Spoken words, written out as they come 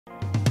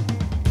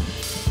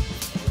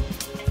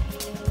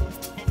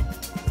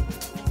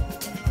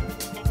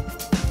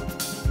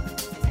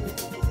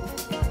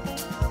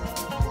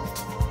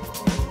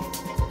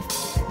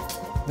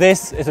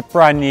This is a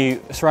brand new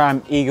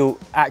SRAM Eagle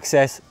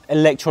AXS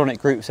electronic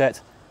group set.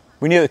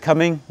 We knew it was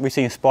coming. We've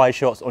seen spy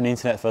shots on the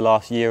internet for the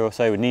last year or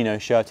so with Nino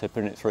Schurter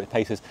putting it through its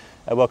paces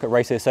at World Cup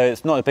races, so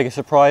it's not the biggest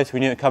surprise. We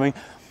knew it coming,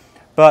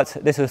 but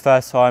this is the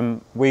first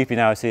time we've been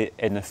able to see it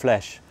in the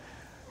flesh.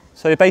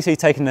 So they're basically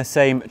taking the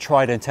same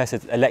tried and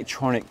tested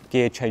electronic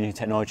gear changing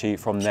technology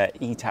from their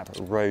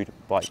ETAP road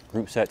bike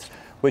group sets,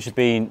 which has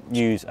been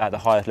used at the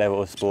highest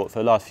level of sport for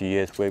the last few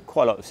years with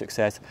quite a lot of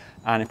success,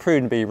 and it's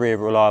proven to be really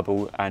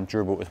reliable and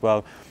durable as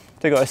well.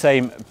 They've got the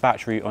same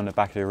battery on the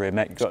back of the rear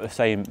mech, you've got the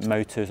same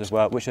motors as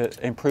well, which are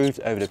improved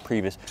over the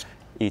previous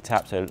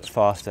ETAP, so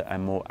faster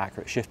and more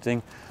accurate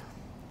shifting.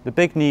 The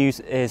big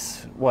news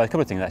is, well, a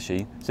couple of things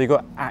actually. So you've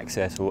got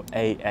AXS or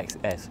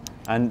AXS,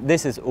 and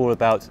this is all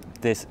about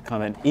this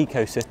kind of an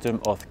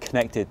ecosystem of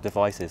connected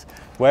devices.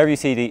 Wherever you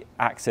see the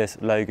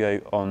AXS logo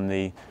on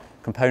the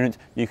component,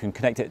 you can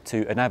connect it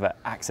to another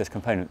AXS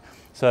component.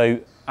 So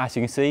as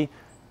you can see,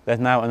 there's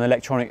now an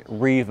electronic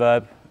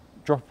reverb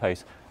dropper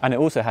post, and it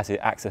also has the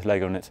AXS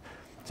logo on it.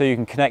 So you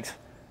can connect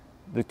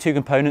the two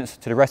components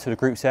to the rest of the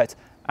group set,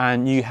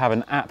 and you have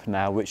an app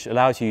now which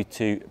allows you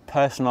to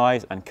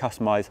personalize and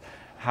customize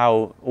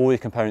how all these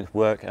components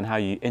work and how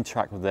you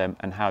interact with them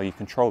and how you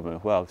control them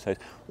as well. So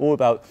it's all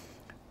about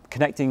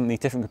connecting these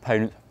different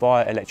components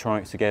via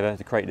electronics together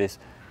to create this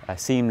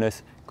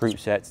seamless group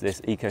set,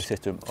 this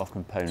ecosystem of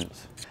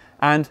components.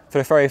 And for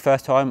the very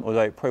first time,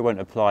 although it probably won't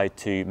apply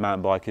to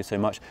mountain bikers so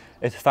much,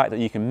 is the fact that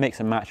you can mix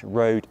and match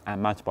road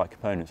and mountain bike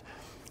components.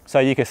 So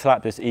you can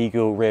slap this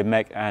Eagle rear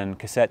mech and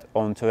cassette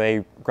onto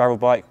a gravel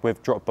bike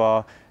with drop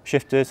bar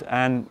shifters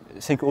and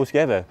sync it all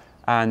together.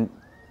 And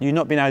you've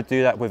not been able to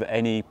do that with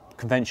any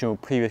conventional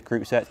previous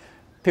group set.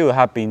 People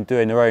have been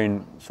doing their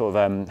own sort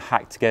of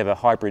hacked together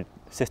hybrid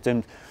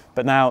systems,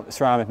 but now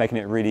SRAM is making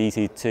it really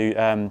easy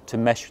to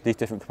mesh these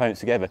different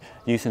components together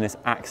using this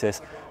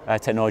AXS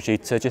technology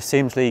to just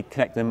seamlessly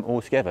connect them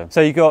all together.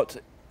 So you've got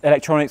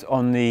electronics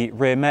on the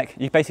rear mech.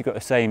 You've basically got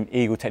the same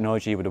Eagle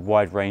technology with a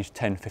wide range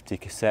 1050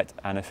 cassette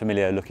and a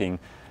familiar looking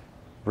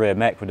rear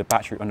mech with a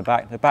battery on the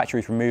back. The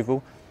battery is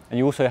removable, and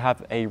you also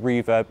have a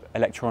Reverb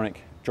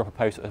electronic dropper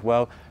post as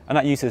well, and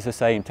that uses the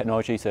same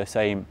technology, so the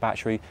same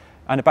battery,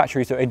 and the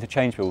batteries are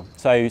interchangeable.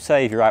 So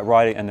say if you're out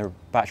riding and the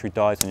battery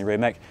dies on your rear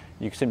mech,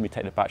 you can simply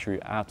take the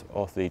battery out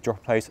of the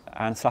dropper post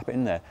and slap it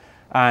in there.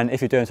 And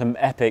if you're doing some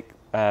epic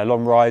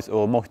long rides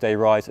or multi-day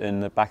rides in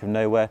the back of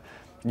nowhere,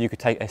 you could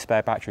take a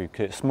spare battery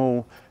because it's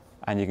small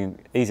and you can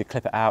easily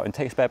clip it out and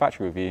take a spare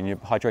battery with you in your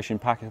hydration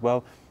pack as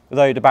well.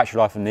 Although the battery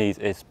life on these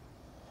is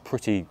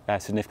pretty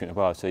significant as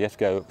well, so you have to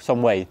go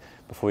some way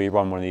before you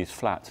run one of these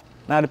flat.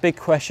 Now the big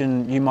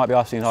question you might be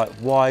asking is like,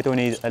 why do I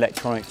need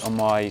electronics on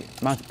my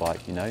mountain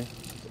bike? You know,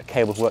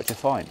 cables work just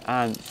fine,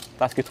 and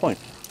that's a good point.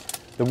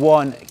 The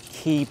one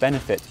key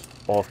benefit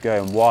of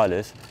going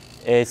wireless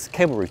is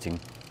cable routing.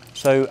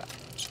 So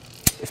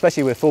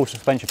especially with full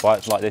suspension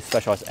bikes like this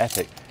Specialized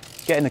Epic,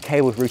 getting the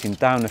cables routing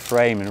down the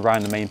frame and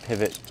around the main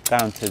pivot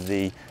down to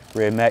the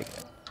rear mech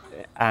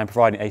and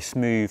providing a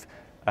smooth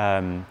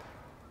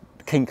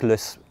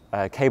kinkless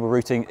cable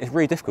routing is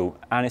really difficult,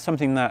 and it's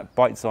something that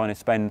bike designers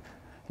spend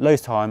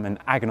loads of time and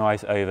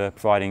agonise over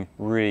providing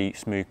really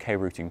smooth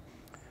cable routing.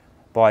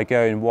 By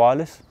going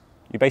wireless,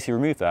 you basically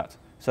remove that.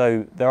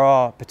 So there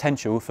are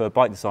potential for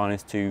bike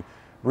designers to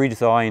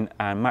redesign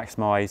and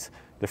maximise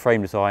the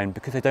frame design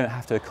because they don't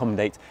have to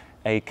accommodate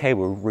a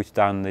cable routed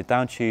down the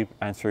down tube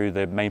and through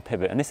the main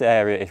pivot. And this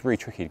area is really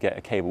tricky to get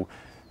a cable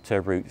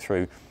to route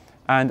through.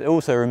 And it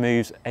also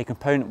removes a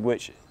component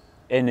which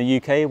in the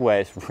UK, where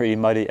it's really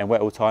muddy and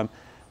wet all the time,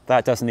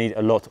 that does need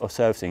a lot of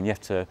servicing. You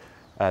have to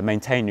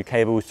maintain your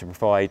cables to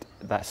provide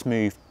that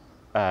smooth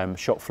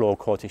shop floor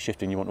quality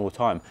shifting you want all the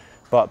time.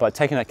 But by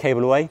taking that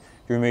cable away,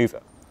 you remove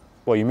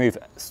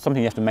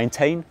something you have to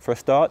maintain for a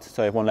start,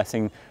 so one less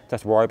thing to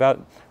have to worry about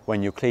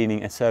when you're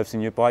cleaning and servicing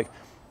your bike,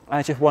 and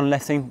it's just one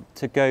less thing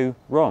to go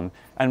wrong.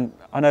 And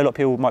I know a lot of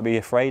people might be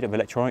afraid of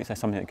electronics, there's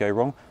something that go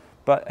wrong,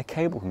 but a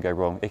cable can go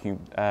wrong. It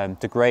can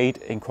degrade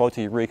in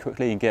quality really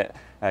quickly and get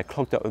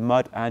clogged up with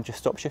mud and just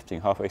stop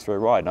shifting halfway through a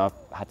ride, and I've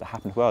had that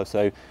happen as well.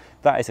 So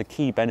that is a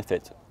key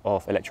benefit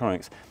of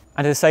electronics.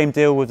 And it's the same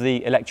deal with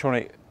the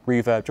electronic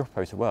reverb dropper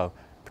post as well.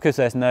 Because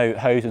there's no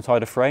hose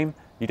inside the frame,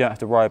 you don't have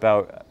to worry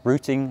about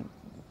routing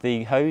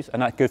the hose,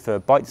 and that's good for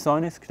bike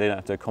designers because they don't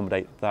have to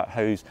accommodate that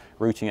hose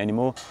routing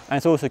anymore. And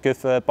it's also good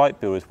for bike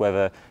builders,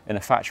 whether in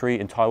a factory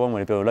in Taiwan when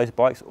you build loads of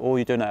bikes, or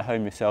you're doing it at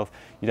home yourself.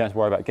 You don't have to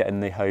worry about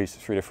getting the hose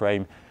through the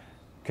frame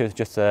because it's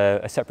just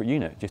a separate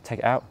unit. Just take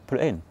it out,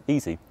 put it in,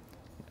 easy.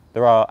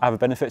 There are other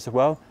benefits as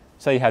well.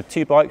 Say you had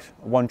two bikes,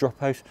 one drop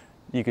post,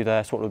 you could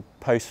swap the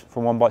post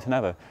from one bike to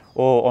another.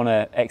 Or on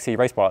an XC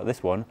race bike like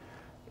this one,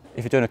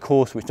 if you're doing a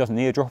course which doesn't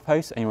need a drop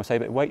post and you want to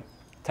save a bit of weight,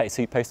 take the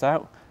seat post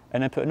out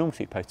and then put a normal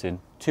seat post in.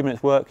 2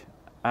 minutes work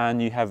and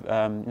you have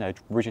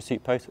rigid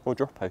seat post or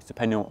drop post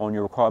depending on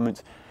your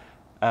requirements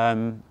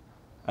and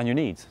your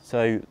needs.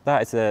 So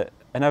that is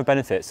another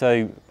benefit.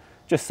 So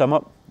just sum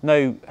up,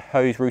 no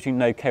hose routing,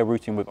 no cable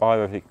routing with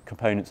either of the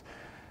components.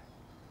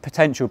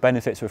 potential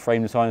benefits for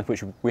frame designers,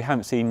 which we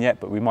haven't seen yet,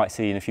 but we might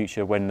see in the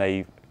future when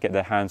they get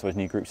their hands on this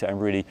new group set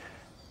and really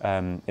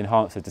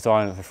enhance the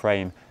design of the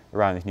frame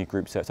around these new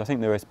group sets. I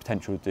think there is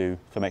potential to do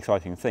some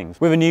exciting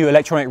things. With a new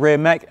electronic rear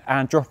mech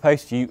and dropper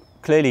post, you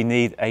clearly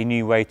need a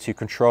new way to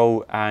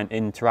control and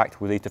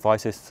interact with these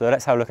devices. So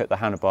let's have a look at the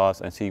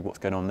handlebars and see what's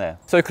going on there.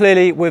 So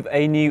clearly with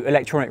a new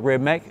electronic rear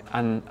mech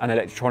and an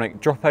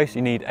electronic dropper post,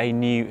 you need a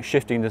new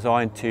shifting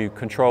design to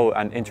control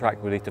and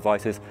interact with these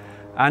devices.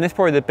 And it's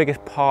probably the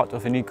biggest part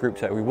of the new group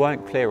set we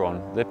weren't clear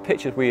on. The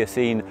pictures we have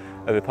seen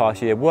over the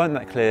past year weren't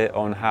that clear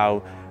on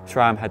how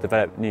SRAM had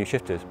developed new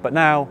shifters. But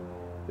now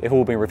they've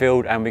all been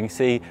revealed and we can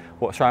see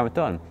what SRAM have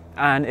done.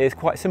 And it's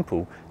quite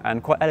simple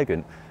and quite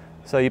elegant.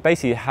 So you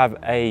basically have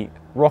a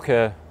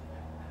rocker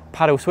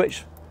paddle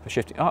switch for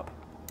shifting up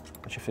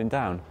and shifting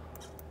down.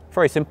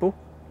 Very simple,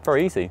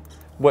 very easy.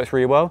 Works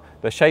really well.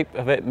 The shape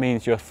of it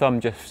means your thumb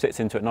just sits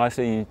into it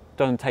nicely. It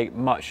doesn't take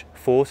much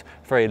force,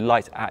 very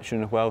light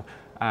action as well.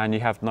 And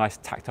you have nice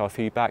tactile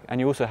feedback, and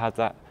you also have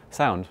that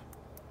sound,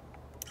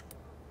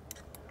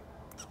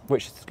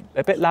 which is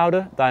a bit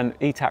louder than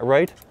ETAC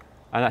Road,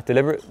 and that's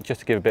deliberate, just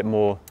to give a bit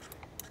more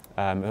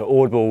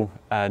audible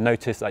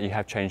notice that you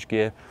have changed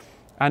gear,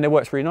 and it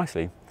works really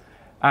nicely.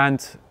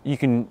 And you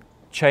can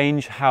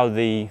change how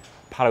the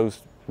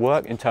paddles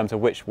work in terms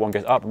of which one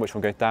goes up and which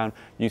one goes down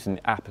using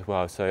the app as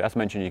well. So as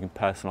mentioned, you can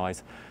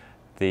personalize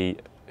the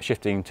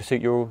shifting to suit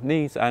your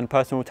needs and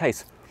personal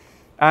tastes.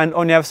 And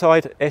on the other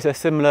side, it's a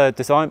similar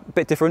design, a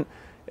bit different.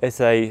 It's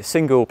a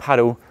single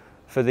paddle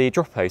for the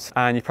drop post,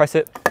 and you press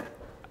it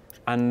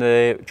and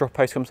the drop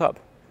post comes up.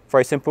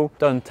 Very simple,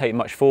 doesn't take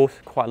much force,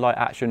 quite light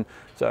action,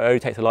 so it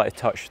only takes a lighter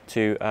touch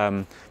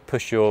to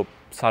push your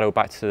saddle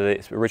back to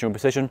its original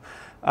position.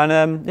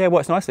 And yeah, it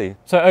works nicely.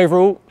 So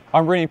overall,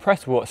 I'm really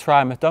impressed with what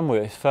SRAM has done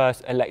with its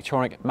first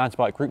electronic mountain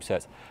bike group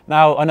set.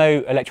 Now, I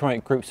know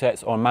electronic group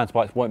sets on mountain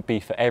bikes won't be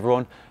for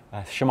everyone.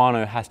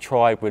 Shimano has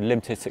tried with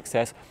limited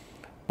success.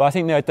 But I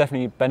think there are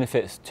definitely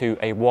benefits to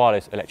a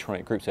wireless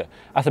electronic group set.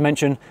 As I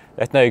mentioned,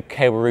 there's no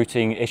cable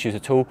routing issues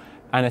at all,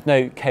 and there's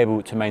no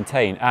cable to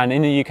maintain. And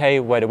in the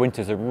UK, where the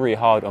winters are really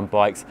hard on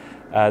bikes,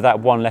 that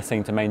one less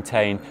thing to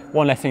maintain,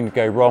 one less thing to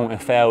go wrong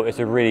and fail is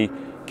a really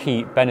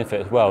key benefit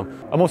as well.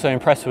 I'm also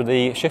impressed with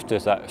the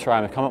shifters that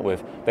SRAM have come up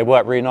with. They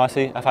work really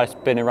nicely. I've had a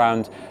spin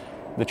around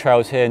the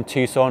trails here in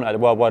Tucson at the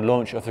worldwide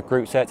launch of the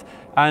group set,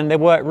 and they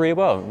work really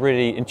well,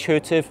 really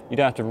intuitive. You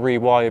don't have to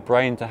rewire your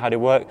brain to how they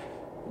work.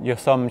 Your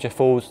thumb just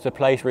falls to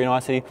place really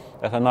nicely.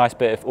 There's a nice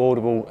bit of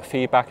audible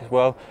feedback as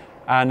well.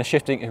 And the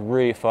shifting is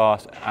really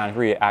fast and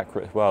really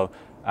accurate as well.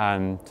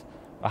 And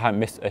I haven't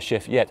missed a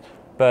shift yet.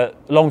 But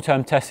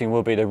long-term testing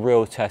will be the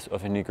real test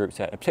of a new group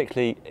set,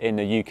 particularly in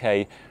the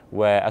UK,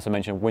 where, as I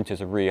mentioned, winters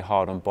are really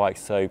hard on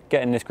bikes. So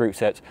getting this group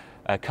set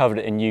covered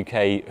in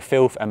UK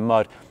filth and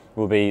mud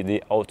will be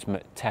the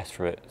ultimate test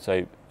for it.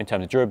 So in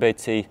terms of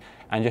durability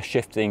and just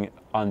shifting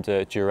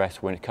under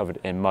duress when it's covered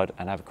in mud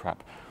and other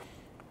crap.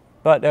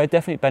 But there are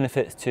definitely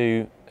benefits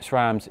to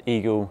SRAM's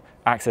Eagle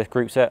AXS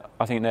group set.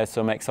 I think there's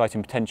some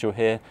exciting potential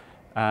here,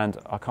 and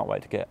I can't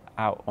wait to get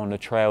out on the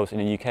trails in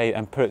the UK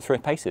and put it through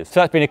its paces. So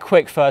that's been a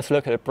quick first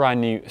look at a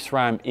brand new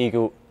SRAM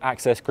Eagle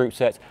AXS group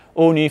set,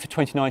 all new for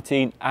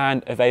 2019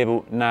 and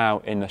available now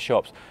in the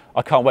shops.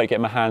 I can't wait to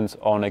get my hands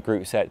on a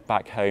group set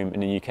back home in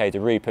the UK to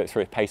really put it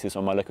through its paces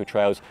on my local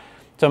trails.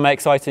 Some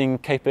exciting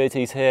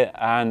capabilities here,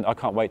 and I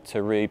can't wait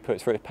to really put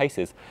it through its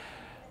paces.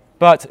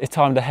 But it's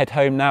time to head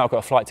home now. I've got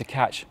a flight to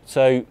catch.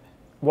 So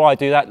while I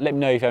do that, let me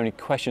know if you have any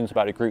questions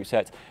about the group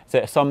set. Is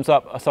it a thumbs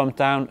up, a thumbs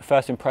down?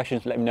 First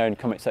impressions, let me know in the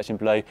comment section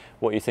below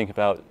what you think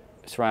about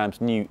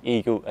SRAM's new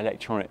Eagle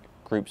electronic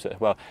group set as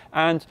well.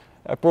 And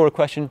a broader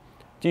question,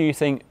 do you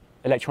think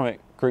electronic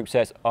group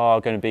sets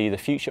are going to be the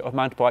future of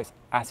mountain bikes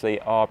as they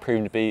are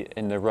proven to be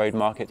in the road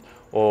market,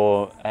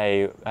 or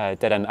a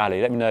dead-end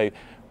alley? Let me know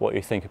what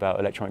you think about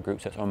electronic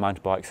group sets on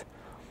mountain bikes.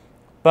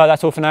 But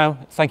that's all for now.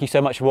 Thank you so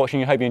much for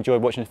watching. I hope you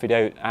enjoyed watching this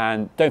video,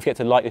 and don't forget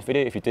to like this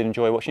video if you did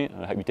enjoy watching it,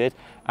 and I hope you did,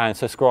 and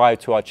subscribe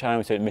to our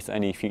channel so you don't miss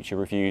any future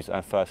reviews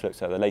and first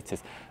looks at the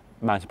latest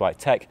mountain bike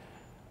tech.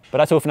 But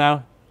that's all for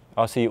now.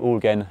 I'll see you all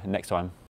again next time.